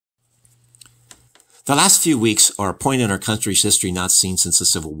The last few weeks are a point in our country's history not seen since the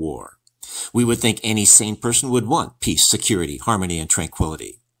Civil War. We would think any sane person would want peace, security, harmony, and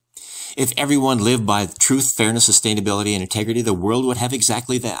tranquility. If everyone lived by truth, fairness, sustainability, and integrity, the world would have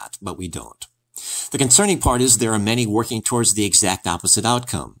exactly that, but we don't. The concerning part is there are many working towards the exact opposite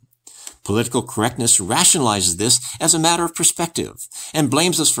outcome. Political correctness rationalizes this as a matter of perspective and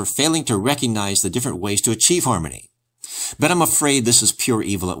blames us for failing to recognize the different ways to achieve harmony. But I'm afraid this is pure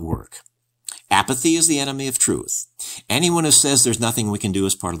evil at work. Apathy is the enemy of truth. Anyone who says there's nothing we can do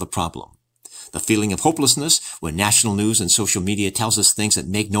is part of the problem. The feeling of hopelessness when national news and social media tells us things that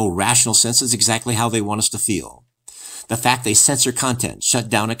make no rational sense is exactly how they want us to feel. The fact they censor content, shut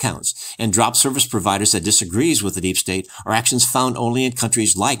down accounts, and drop service providers that disagrees with the deep state are actions found only in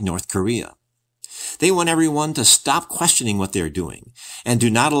countries like North Korea. They want everyone to stop questioning what they're doing and do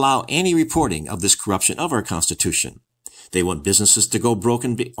not allow any reporting of this corruption of our Constitution. They want businesses to go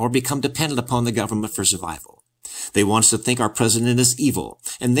broken or become dependent upon the government for survival. They want us to think our president is evil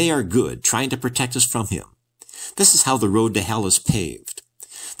and they are good, trying to protect us from him. This is how the road to hell is paved.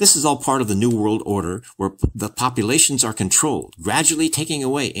 This is all part of the New World Order where the populations are controlled, gradually taking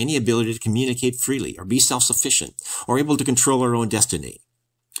away any ability to communicate freely or be self-sufficient or able to control our own destiny.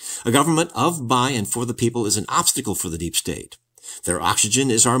 A government of, by, and for the people is an obstacle for the deep state. Their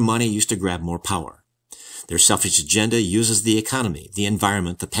oxygen is our money used to grab more power. Their selfish agenda uses the economy, the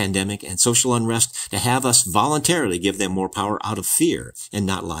environment, the pandemic, and social unrest to have us voluntarily give them more power out of fear and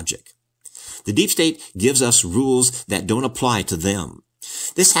not logic. The deep state gives us rules that don't apply to them.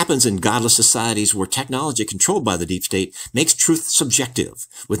 This happens in godless societies where technology controlled by the deep state makes truth subjective,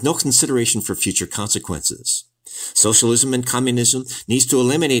 with no consideration for future consequences. Socialism and communism needs to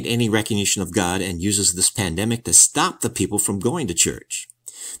eliminate any recognition of God and uses this pandemic to stop the people from going to church.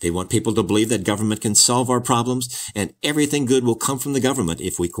 They want people to believe that government can solve our problems and everything good will come from the government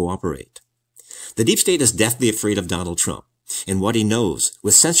if we cooperate. The deep state is deathly afraid of Donald Trump and what he knows,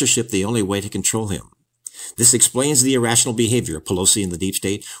 with censorship the only way to control him. This explains the irrational behavior of Pelosi and the deep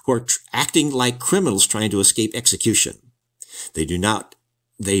state, who are acting like criminals trying to escape execution.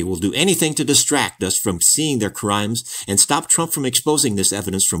 They will do anything to distract us from seeing their crimes and stop Trump from exposing this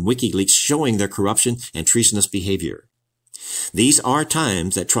evidence from WikiLeaks showing their corruption and treasonous behavior. These are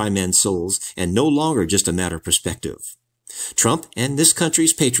times that try men's souls and no longer just a matter of perspective. Trump and this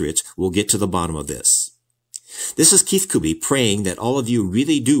country's patriots will get to the bottom of this. This is Keith Kuby praying that all of you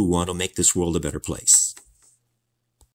really do want to make this world a better place.